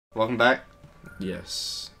Welcome back.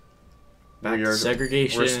 Yes. Back to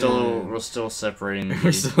segregation. We're still separating.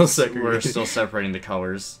 We're still segregating. We're still separating the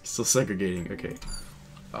colors. Still segregating. Okay.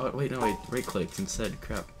 Oh wait, no, I right-clicked instead.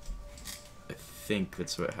 Crap. I think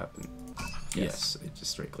that's what happened. Yes, I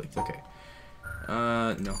just right-clicked. Okay.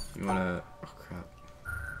 No, you wanna? Oh crap.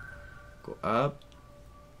 Go up.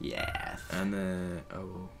 Yeah. And then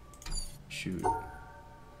shoot.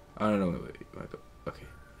 I don't know. Wait. Okay.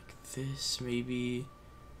 Like this maybe.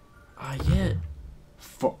 Yeah.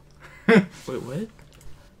 Wait, what?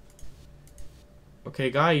 Okay,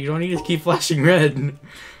 guy, you don't need to keep flashing red.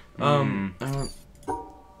 I don't.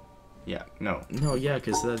 Yeah, no. No, yeah,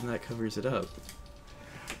 because then that covers it up.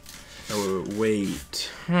 Oh, wait.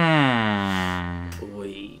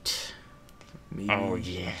 Wait. Maybe. Oh,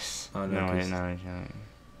 yes. Oh, no. It's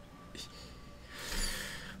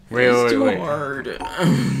Wait. hard.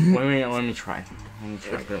 Let me try.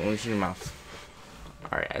 Let me see your mouth.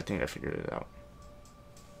 Alright, I think I figured it out.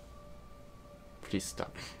 Please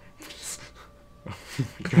stop.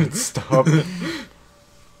 God, stop.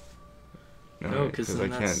 No, because I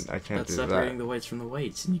can't that's do that. separating the whites from the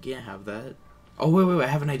whites, and you can't have that. Oh, wait, I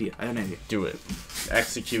have an idea. Do it.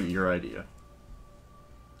 Execute your idea.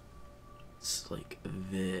 It's like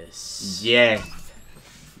this. Yeah.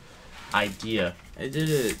 Idea. I did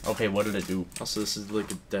it. Okay, what did it do? Also, this is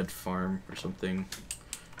like a dead farm or something.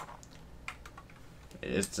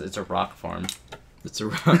 It's a rock farm. It's a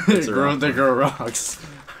rock. It's a rock. They grow rocks.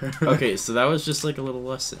 Okay, so that was just like a little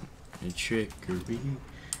lesson. A trickery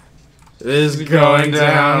is going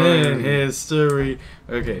down in history.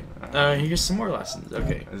 Okay, here's some more lessons.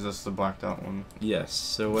 Okay. Is this the blacked out one? Yes.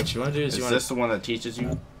 So what you want to do is Is this the one that teaches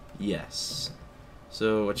you? Yes.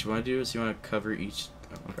 So what you want to do is you want to cover each.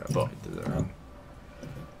 Oh crap! I did that wrong.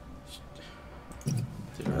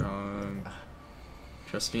 Did it wrong.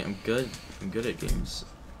 Trust me, I'm good. I'm good at games.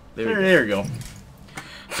 There you go.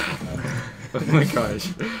 Oh my gosh.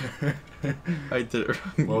 I did it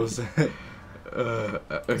wrong. What was that?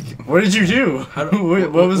 Okay. What did you do?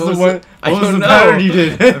 What was the know. pattern you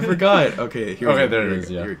did? I forgot. Okay, here we go. There it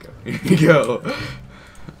is. Yeah. Here we go.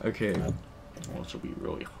 Okay. Well, this will be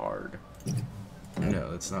really hard.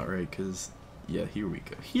 No, that's not right, because... Yeah, here we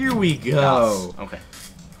go. Here we go! Yes. Okay.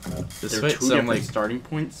 This there are might two sound different like... starting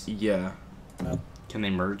points? Yeah. Can they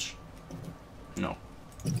merge? No.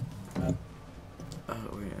 Wait.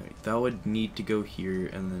 That would need to go here,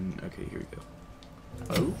 and then... Okay, here we go.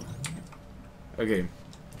 Oh? Okay.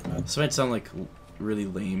 This might sound like really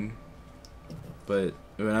lame, but...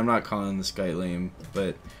 I mean, I'm not calling this guy lame,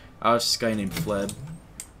 but... I watched this guy named Fleb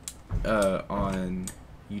on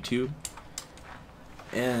YouTube.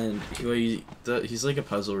 And he's like a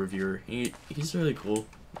puzzle reviewer. He's really cool.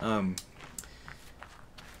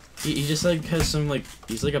 He just like has some like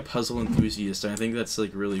he's like a puzzle enthusiast, and I think that's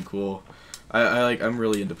like really cool. I'm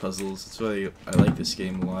really into puzzles. That's why I like this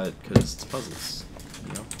game a lot, because it's puzzles.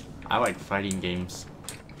 You know. I like fighting games.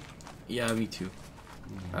 Yeah, me too.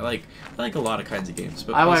 I like a lot of kinds of games,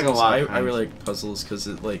 but I like a lot. I really like puzzles because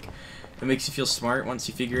it makes you feel smart once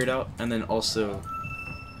you figure it out, and then also.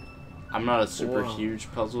 I'm not a super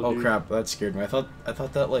huge puzzle dude. Oh crap, that scared me. I thought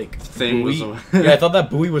that like thing was yeah, I thought that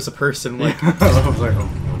buoy was a person. Like I was like, oh.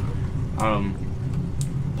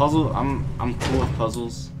 Puzzle. I'm cool with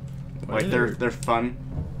puzzles. Like they're fun,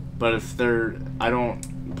 but I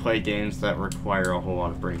don't play games that require a whole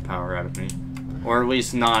lot of brain power out of me, or at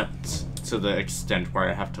least not to the extent where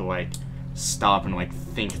I have to like stop and like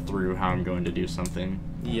think through how I'm going to do something.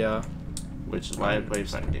 Yeah. Which is why I play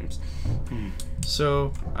fighting games.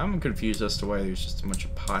 So, I'm confused as to why there's just a bunch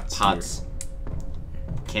of pots here.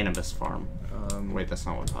 Cannabis farm. Wait, that's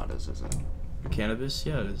not what pot is it? Cannabis?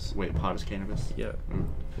 Yeah, it is. Wait, pot is cannabis? Yeah.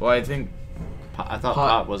 Well, I think... I thought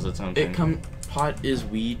pot was its own thing. Pot is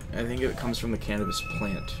weed. I think it comes from the cannabis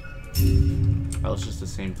plant. Oh, it's just the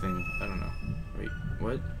same thing. I don't know. Wait,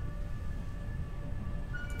 what?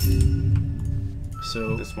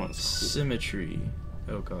 So, this one's cool. Symmetry.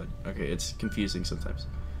 Oh god. Okay, it's confusing sometimes.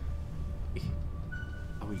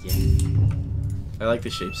 Oh yeah. I like the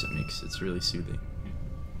shapes it makes. It's really soothing.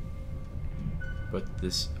 But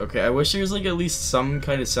this... Okay, I wish there was like at least some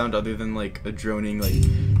kind of sound other than like a droning like...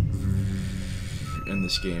 in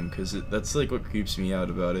this game, because that's like what creeps me out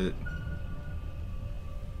about it.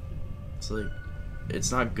 It's like...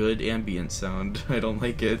 It's not good ambient sound. I don't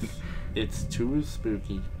like it. It's too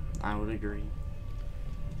spooky. I would agree.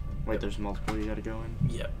 Wait, there's multiple you gotta go in?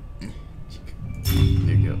 Yep.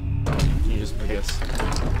 There you go. Can you just pick? I guess.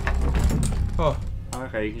 Oh.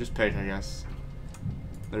 Okay, you can just pick, I guess.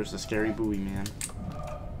 There's the scary buoy man.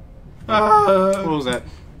 What was that?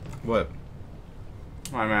 What?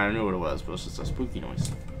 I mean, I knew what it was, but it's just a spooky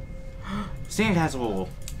noise. Sandcastle.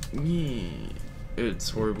 Yeah. It's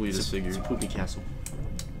horribly It's disfigured. a poopy castle.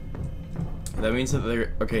 That means that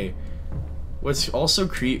they're okay. What's also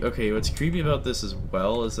what's creepy about this as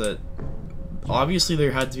well is that obviously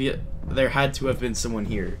there had to have been someone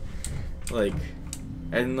here, like,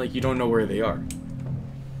 and like you don't know where they are.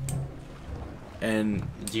 And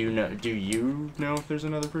Do you know if there's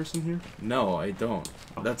another person here? no, I don't.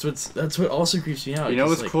 Oh. That's what also creeps me out. You know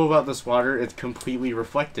what's like, cool about this water? It's completely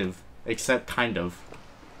reflective, except kind of.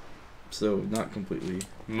 So not completely.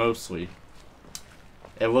 Mostly.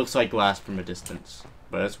 It looks like glass from a distance,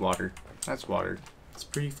 but it's water. That's water. It's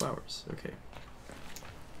pretty flowers. Okay.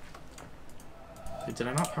 Wait, did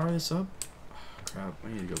I not power this up? Oh, crap, I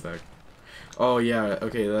need to go back. Oh yeah,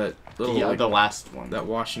 okay, that little Yeah, like, the last one. that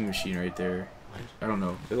washing machine right there. I don't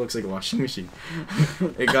know. It looks like a washing machine.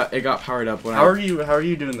 it got powered up when How are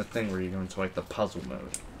you doing the thing where you go into like the puzzle mode?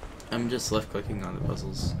 I'm just left clicking on the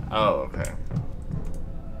puzzles. Oh, okay.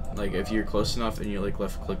 Like if you're close enough and you like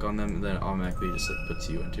left click on them, then it automatically just like puts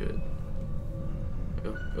you into it.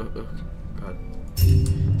 Oh god.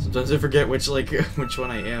 Sometimes I forget which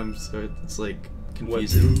one I am, so it's like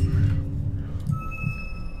confusing.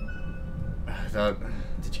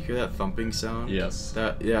 Did you hear that thumping sound? Yes.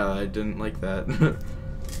 Yeah, I didn't like that.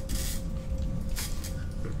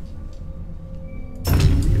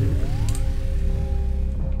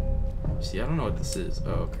 See, I don't know what this is.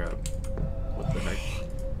 Oh crap. What the heck?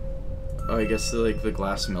 Oh, I guess the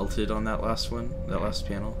glass melted on that last one, that last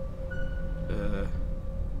panel.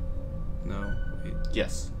 No. Wait.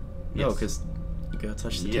 Yes. No, Yes. because you gotta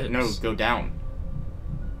touch the Yeah, tips. no, go down.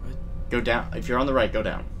 What? Go down. If you're on the right, go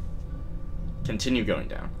down. Continue going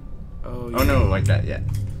down. Oh, yeah. Oh no, like that, yeah.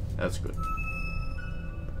 That's good.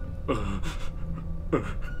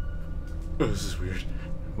 This is weird.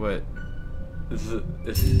 What?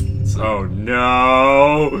 Oh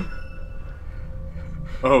no!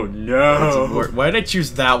 Oh no! Why did I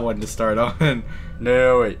choose that one to start on?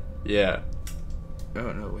 No, wait. Yeah.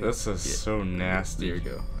 Oh no, wait. This is so nasty. There we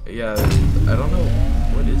go. Yeah, I don't know.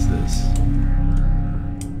 What is this?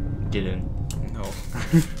 Get in. No.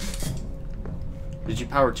 Did you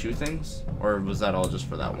power two things? Or was that all just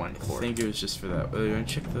for that one I core? think it was just for that. We're gonna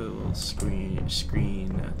check the little screen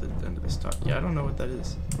at the end of this top. Yeah, I don't know what that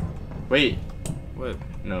is. Wait. What?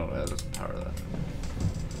 No, that doesn't power that.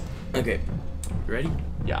 Okay. You ready?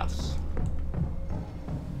 Yes.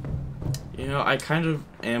 You know, I kind of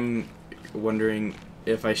am wondering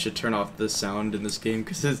if I should turn off the sound in this game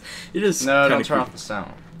because it is. No, don't turn off the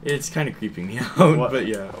sound. It's kind of creeping me out, What, but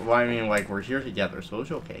yeah. Well, I mean, like, we're here together, so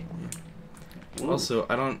it's okay. Yeah. Also,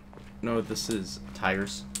 I don't know what this is.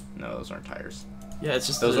 Tires? No, those aren't tires. Yeah, it's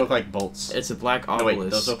just Those look like bolts. It's a black No, obelisk. wait,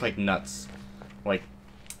 those look like nuts. Like.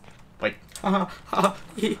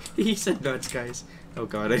 He said nuts, guys. Oh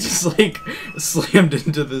god, I just like slammed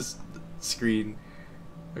into this screen.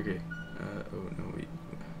 Okay. Oh no, wait.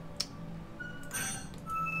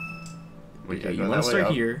 Wait, Yeah, you go want that to way start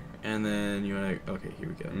up. here, and then you want to. Okay, here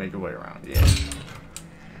we go. Make your way around, yeah.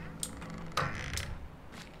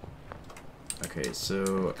 Okay,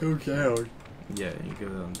 so Go down. yeah, you go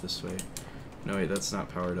down this way. No wait, that's not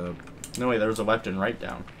powered up. No, wait, there's a left and right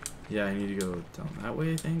down. Yeah, I need to go down that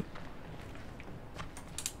way, I think.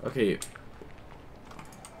 Okay.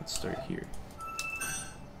 Let's start here.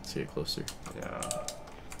 Let's get closer. Yeah.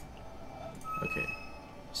 Okay.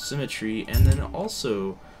 Symmetry, and then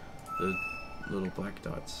also the little black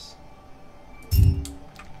dots.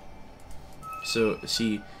 So,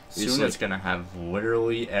 see, Soon it's gonna have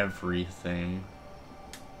literally everything.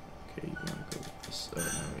 Okay, you wanna go with this? Oh, no,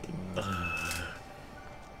 wait, you wanna...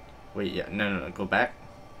 Wait, yeah, no, go back.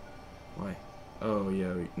 Why? Oh,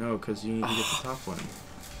 yeah, wait. No, because you need to get the top one.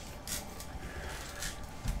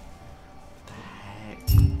 What the heck?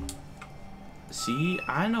 See,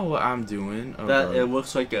 I know what I'm doing. Oh, That God. it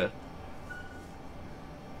looks like a.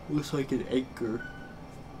 Looks like an anchor.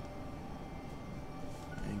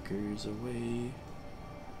 Anchors away.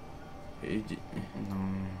 Hey, No.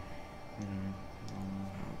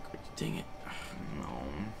 oh, dang it. No,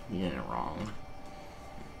 you did it wrong.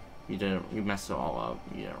 You messed it all up.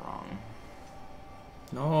 You did it wrong.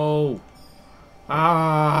 No.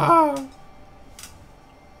 Ah.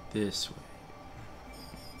 This way.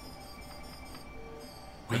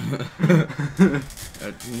 Dang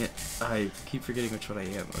it. I keep forgetting which one I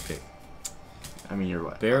am. Okay. I mean, you're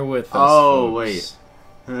what? Bear with us. Oh, folks.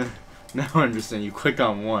 wait. Now I understand. You click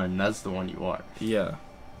on one. That's the one you are. Yeah.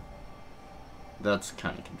 That's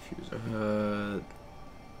kind of confusing.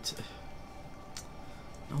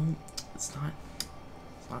 No, it's not.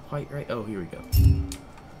 It's not quite right. Oh, here we go.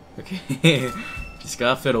 Okay. Just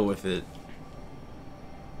gotta fiddle with it.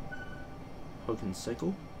 hook and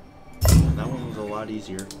sickle. That one was a lot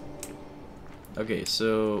easier. Okay,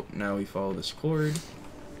 so now we follow this cord,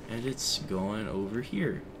 and it's going over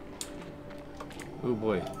here. Oh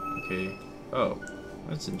boy. Okay. Oh,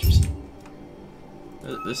 that's interesting.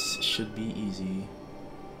 This should be easy.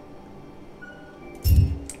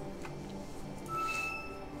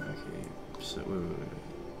 Okay, so wait.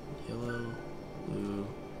 Yellow, blue.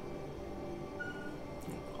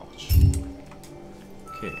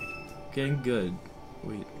 Okay, getting good.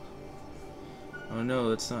 Wait. Oh no,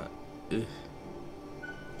 that's not. Ugh.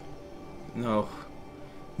 No.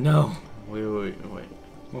 No. Wait.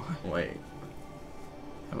 What? Wait.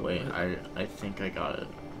 I think I got it.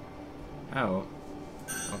 How?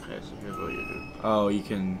 Okay, so here's what you do. Oh, you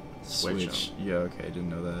can Switch switch. Yeah, okay, I didn't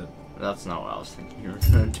know that. That's not what I was thinking you were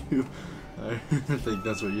gonna do. I think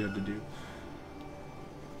that's what you had to do.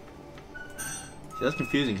 See, that's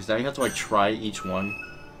confusing because now you have to like try each one.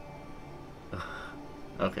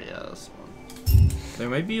 Okay, yeah, that's one. There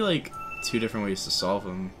might be like 2 different ways to solve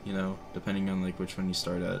them, you know, depending on like which one you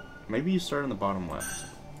start at. Maybe you start on the bottom left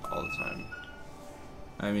all the time.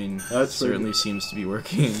 I mean, That certainly seems to be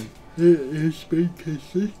working. It's been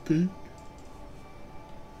consistent.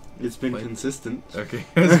 It's been What? consistent. Okay.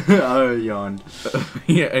 I yawned.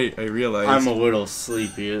 Yeah, I realized. I'm a little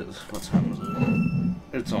sleepy. What time is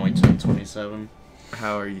it? It's only 10:27.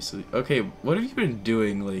 How are you sleep? Okay, what have you been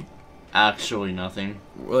doing? Actually, nothing.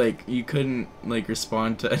 Like you couldn't like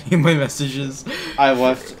respond to any of my messages.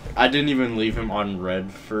 I didn't even leave him on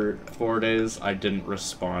red for 4 days. I didn't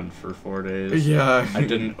respond for 4 days. Yeah. I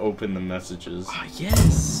didn't open the messages. Oh,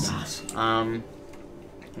 yes.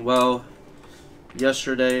 Well,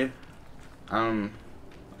 yesterday, I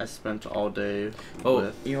spent all day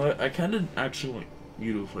with... You know what? I kind of actually want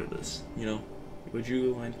you to play this. You know, would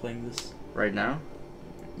you mind playing this Right now?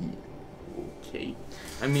 Okay.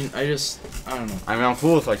 I mean, I don't know. I mean, I'm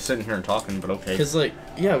cool with, like, sitting here and talking, but okay. Cause like,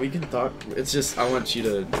 yeah, we can talk. It's just I want you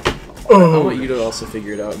to. Oh. I want you to also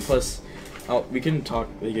figure it out. And plus, we can talk.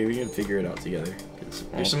 Like, we can figure it out together. 'Cause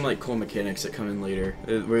there's some like cool mechanics that come in later.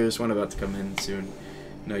 There's one about to come in soon.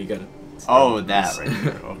 No, you gotta. Oh, that right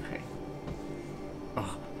there. Okay.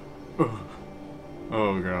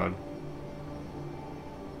 Oh god.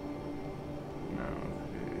 No.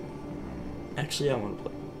 Actually, I want to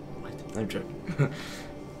play. What? I'm joking.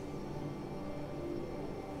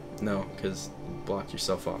 No, because block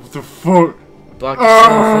yourself off. What the fuck? Block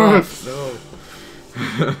yourself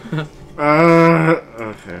off. No.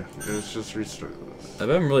 Okay. Let's just restart this. I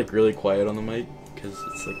bet I'm like really quiet on the mic because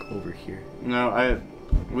it's like over here. No,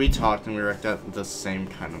 we talked and we were at the same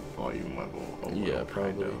kind of volume level. Yeah,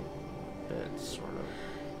 probably. It's sort of.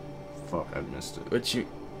 Fuck, I missed it. But you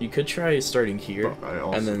could try starting here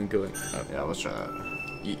But and then going up. Yeah, let's try that.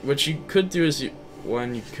 What you could do is you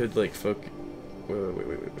could like focus.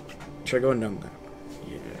 Wait. Try going down that.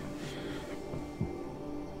 Yeah.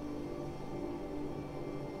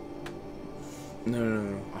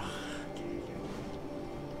 No.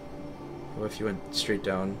 What if you went straight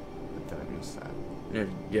down? Did I miss that? No,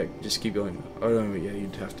 yeah, just keep going. Oh no, yeah,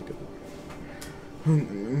 you'd have to go.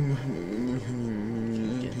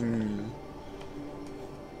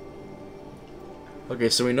 Okay,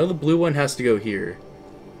 so we know the blue one has to go here.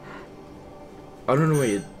 Oh no,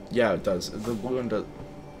 wait. Yeah, it does. The blue one does.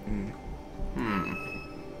 Do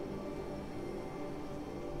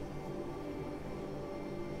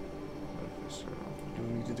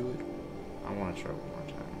we need to do it? I want to try one more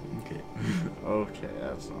time. Okay. Okay,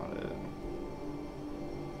 that's not it.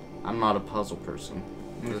 I'm not a puzzle person.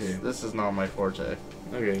 Okay. This is not my forte.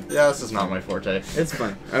 Okay. Yeah, this is not my forte. It's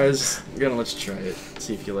fine. I was gonna let you try it.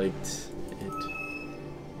 See if you liked it.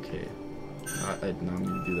 Okay. I did not need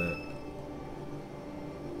to do that.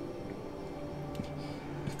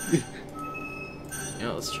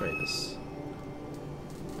 Yeah, let's try this.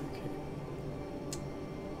 Okay.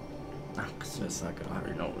 That's not gonna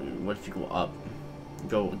hurt. No, what if you go up?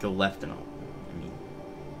 Go left and up. I mean.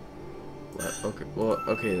 What? Okay. Well,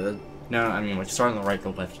 okay. That No, I mean, like, start on the right, go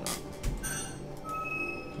left and up.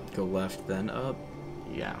 go left then up.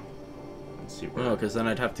 Yeah. Let's see where. No, because then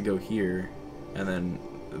I'd have to go here, and then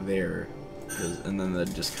there, and then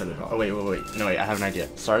that'd just cut it off. Oh, wait. No, wait, I have an idea.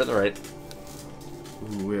 Start at the right.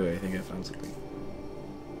 Ooh, wait, I think I found something.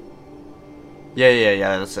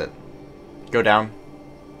 Yeah, that's it. Go down.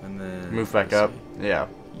 And then Move back this up. way. Yeah.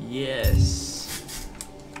 Yes.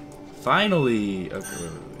 Finally. Okay,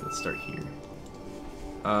 wait. Let's start here.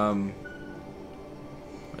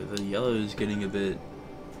 The yellow is getting a bit.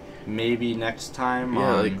 Maybe next time.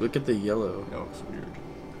 Yeah, like look at the yellow. That looks weird.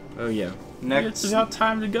 Oh yeah. Next. It's about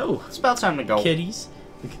time to go. It's about time to go. Kitties.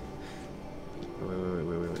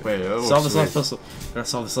 Wait. Wait, that solve looks this last weird. puzzle. Gotta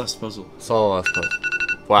solve this last puzzle. Solve last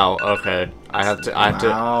puzzle. Wow. Okay. I have to.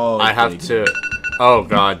 Wow, I have to. Oh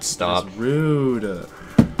God! Stop. That's rude.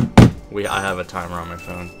 I have a timer on my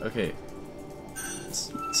phone. Okay.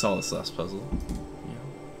 Solve this last puzzle. Yeah.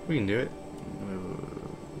 We can do it.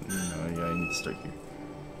 No, yeah, I need to start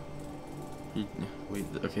here. Wait,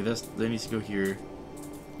 okay, that needs to go here.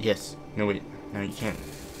 Yes. No wait. No, you can't.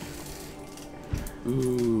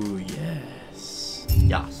 Ooh, yes.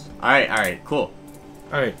 Yes. All right. Cool.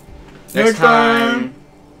 Alright. Next time.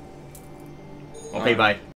 Okay. Bye.